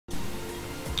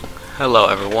Hello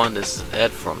everyone, this is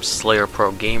Ed from Slayer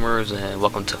Pro Gamers, and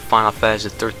welcome to Final Fantasy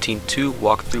XIII-2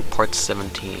 walkthrough part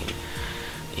 17.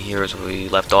 Here's where we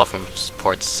left off from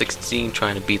part 16,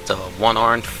 trying to beat the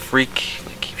one-armed freak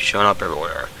that keeps showing up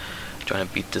everywhere. Trying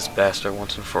to beat this bastard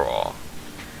once and for all.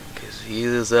 Because he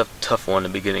is a tough one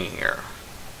in the beginning here.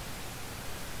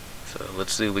 So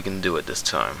let's see if we can do it this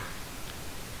time.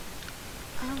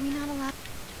 Are we not allowed?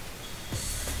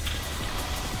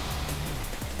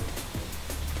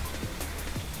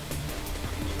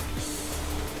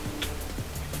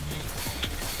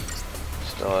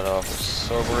 Start off with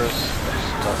Cerberus,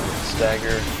 start with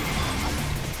Stagger,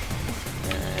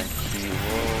 and he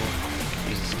will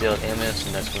use the Steel Image,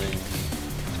 and that's when you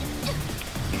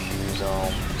use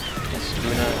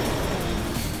Espuna.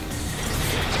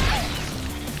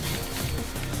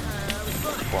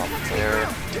 Bomb there.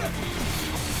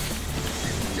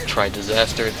 Try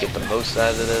Disaster to get the most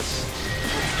out of this.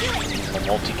 Use my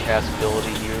multicast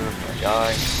ability here, my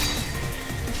guy.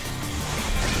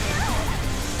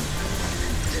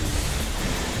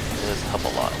 Does help a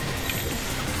lot.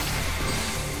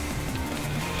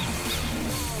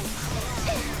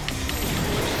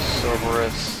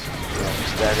 Cerberus,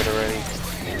 staggered already,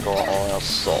 and go all out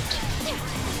Salt.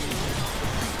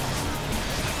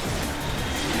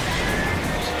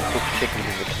 Quick kick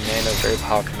because the commando, very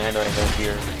powerful commando I have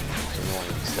here, so we want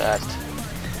to use that.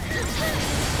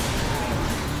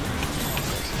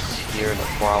 This is here, no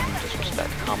problem, just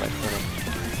respect combat hitting.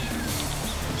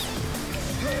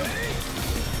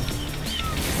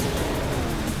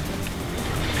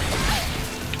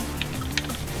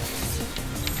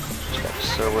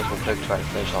 Cerberus will quick try to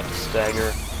finish off the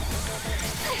Stagger.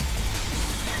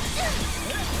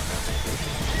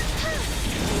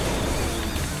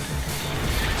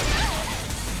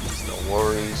 No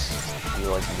worries.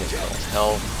 Feel like you get your own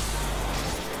health.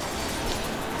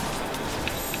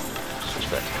 Switch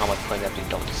back to combat playing after you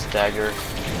dump the Stagger.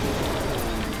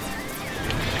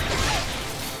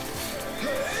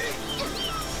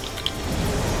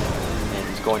 And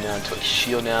he's going down to a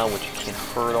shield now, which you can't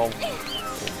hurt him.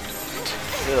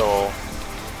 Until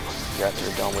you after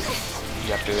you're done with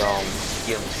you have to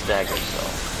get him staggered, so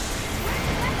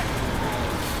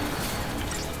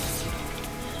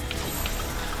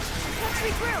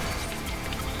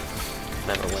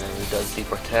remember when he does the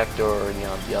protect or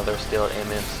the other steel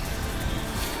image,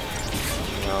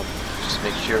 just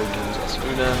make sure you use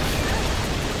Espuna.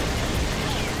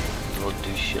 You'll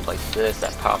do shit like this,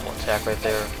 that powerful attack right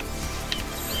there,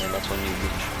 and that's when you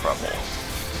reach trouble.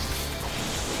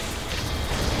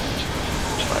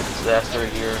 Disaster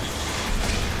here.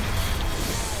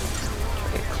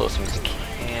 Try to get close as you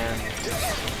can.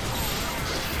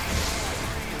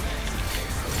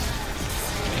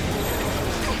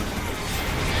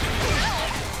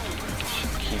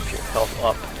 Keep your health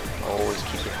up. Always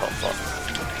keep your health up.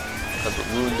 Because with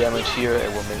wound damage here, it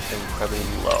will make them incredibly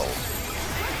low.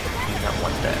 You do not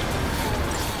want that.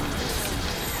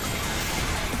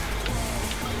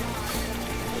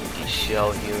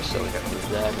 Shell here, so we have to do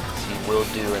that because he will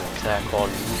do an attack called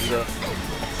Lusa.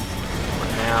 For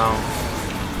now,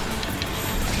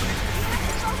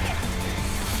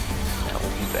 that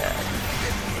will be bad.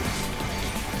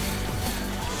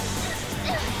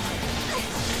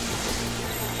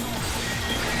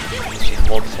 She's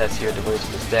multi-test here to go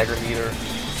to the Stagger Meter.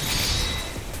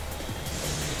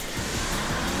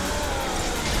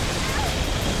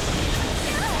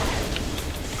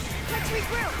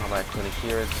 Combat clinic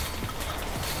here.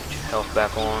 Health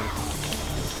back on.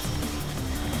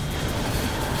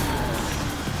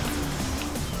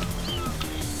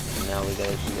 And now we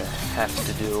have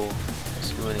to do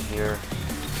Espuna here.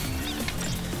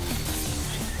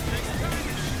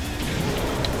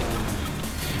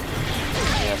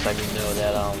 Yes, I do know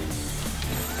that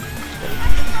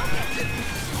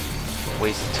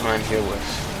waste of time here with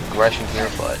aggression here,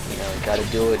 but you gotta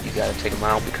do it. You gotta take them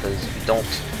out because if you don't,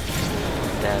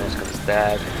 then it's gonna be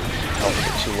bad. Health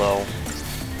get too low.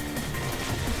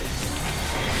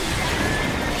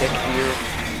 Kick here.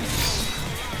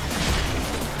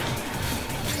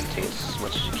 Take as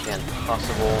much as you can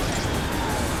possible.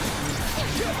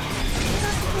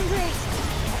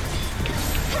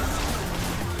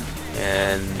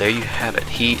 And there you have it.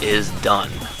 He is done.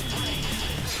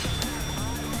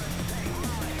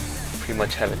 Pretty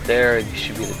much have it there. You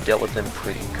should be able to deal with him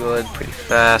pretty good, pretty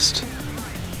fast.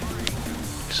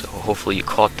 So hopefully you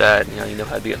caught that, you know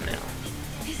how to beat him now.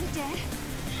 Is it dead?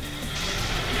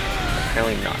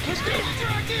 Apparently not, he's dead.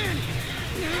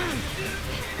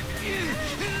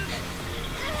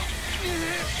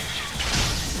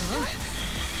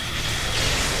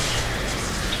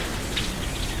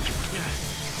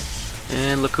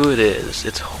 And look who it is.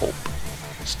 It's Hope.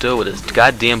 Still with his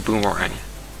goddamn boomerang.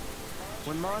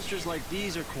 When monsters like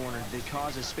these are cornered, they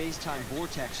cause a space-time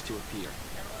vortex to appear.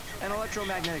 An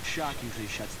electromagnetic shock usually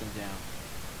shuts them down.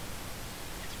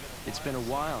 It's been a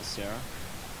while, Sarah.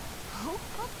 Hope?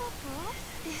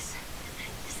 Is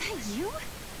that you?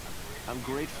 I'm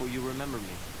grateful you remember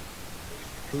me.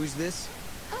 Who's this?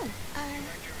 Oh,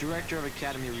 Director of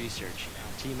Academy Research,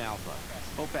 Team Alpha.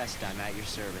 Hope Estime at your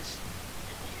service.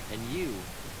 And you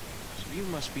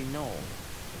must be Noel.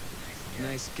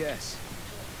 Nice guess.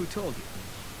 Who told you?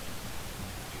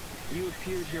 You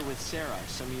appeared here with Sarah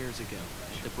some years ago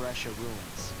at the Brescia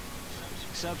ruins.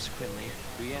 Subsequently,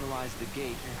 we analyzed the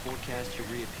gate and forecast your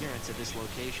reappearance at this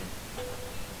location.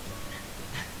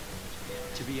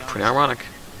 To be honest, Pretty ironic.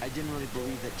 I didn't really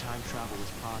believe that time travel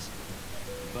was possible.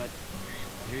 But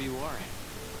here you are.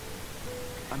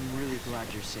 I'm really glad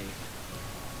you're safe.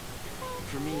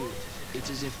 For me, it's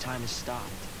as if time has stopped.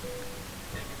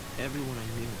 Everyone I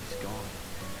knew is gone.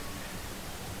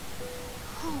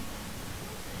 Hope.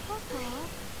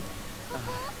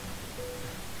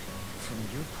 From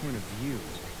your point of view,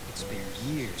 it's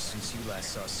been years since you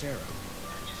last saw Sarah.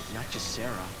 Not just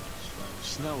Sarah.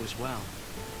 Snow as well.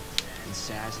 And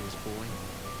Saz and his boy.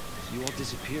 You all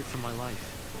disappeared from my life.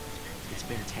 It's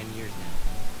been 10 years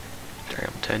now.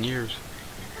 Damn, 10 years.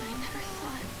 I never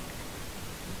thought.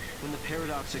 When the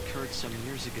paradox occurred some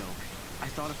years ago, I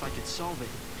thought if I could solve it,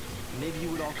 maybe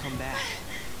you would all come back.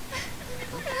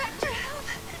 Director, help!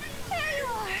 There you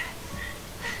are!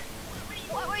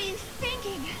 What were you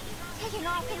thinking? Taking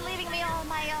off and leaving me all on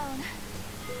my own.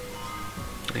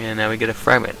 And now we get a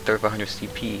fragment, 3500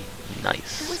 CP. It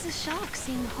Nice. was a shock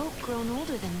seeing Hope grown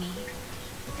older than me.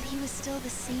 But he was still the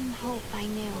same Hope I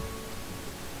knew.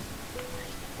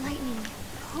 Lightning,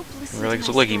 Hope listened Really to looks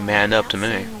my like he story manned up without to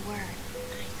me. saying a word.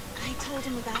 I told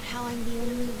him about how I'm the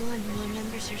only one who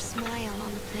remembers her smile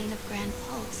on the plane of Grand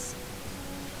Pulse.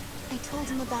 I told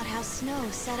him about how Snow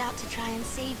set out to try and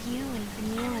save you and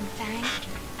Vanille and Fang.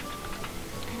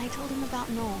 And I told him about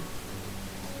Noel.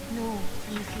 Noel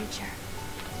from the future.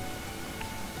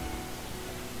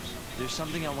 There's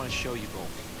something I want to show you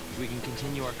both. We can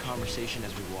continue our conversation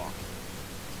as we walk.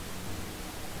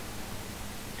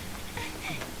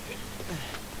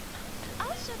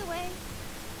 I'll show the way.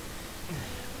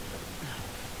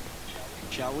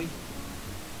 Shall we?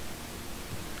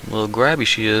 A little grabby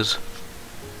she is.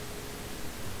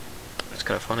 It's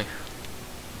kind of funny.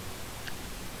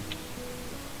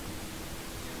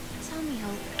 Tell me,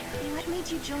 Hope, what made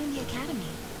you join the Academy?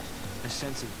 A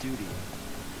sense of duty.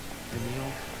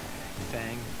 Vanille,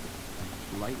 Fang,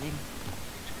 Lightning.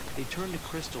 They turned to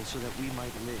crystal so that we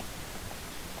might live.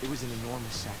 It was an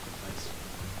enormous sacrifice.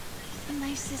 And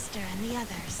my sister and the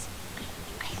others.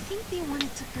 I think they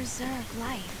wanted to preserve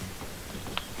life.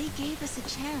 They gave us a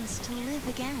chance to live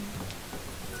again.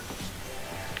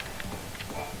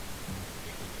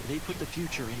 They put the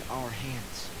future in our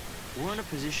hands. We're in a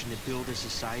position to build a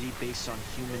society based on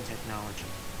human technology.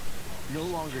 No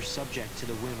longer subject to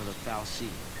the whim of the Foul Sea.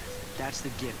 That's the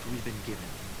gift we've been given.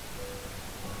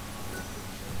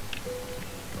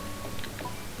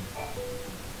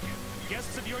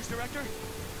 Guests of yours, Director?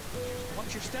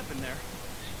 Watch your step in there.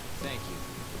 Thank you.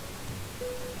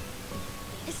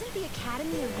 Isn't the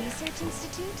Academy a research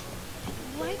institute?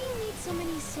 Why do you need so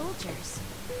many soldiers?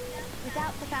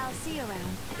 Without the Foul Sea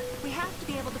around, we have to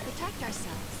be able to protect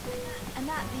ourselves. And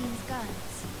that means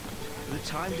guns. The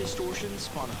time distortions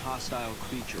spawn hostile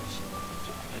creatures.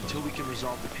 Until we can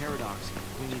resolve the paradox,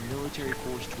 we need military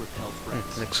force to repel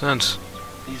threats. Makes sense.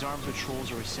 These armed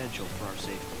patrols are essential for our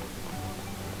safety.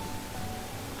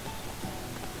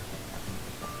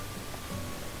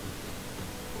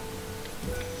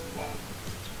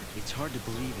 It's hard to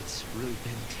believe it's really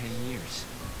been 10 years.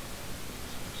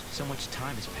 So much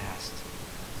time has passed.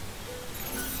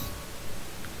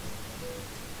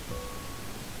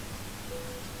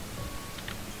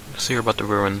 Let's hear about the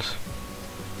ruins.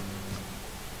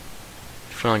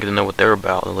 I feel like I get to know what they're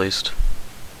about, at least.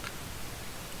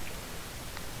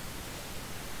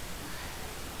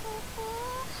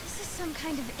 This is some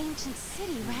kind of ancient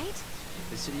city, right?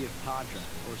 The city of Padra,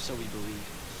 or so we believe.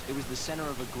 It was the center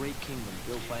of a great kingdom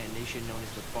built by a nation known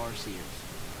as the Farseers.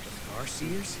 The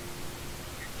Farseers?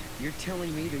 You're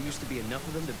telling me there used to be enough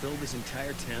of them to build this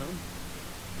entire town?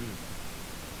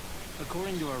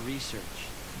 According to our research,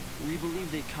 we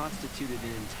believe they constituted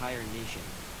an entire nation.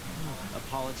 A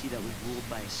polity that was ruled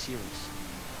by a Series.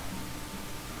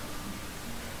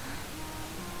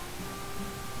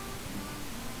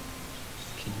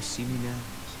 Can you see me now?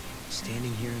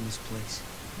 Standing here in this place?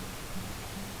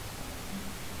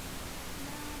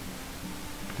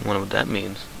 I wonder what that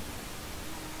means.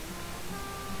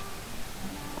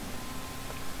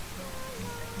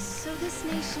 So this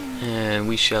nation... And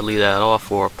we shall leave that off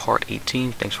for part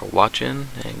 18. Thanks for watching,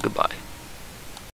 and goodbye.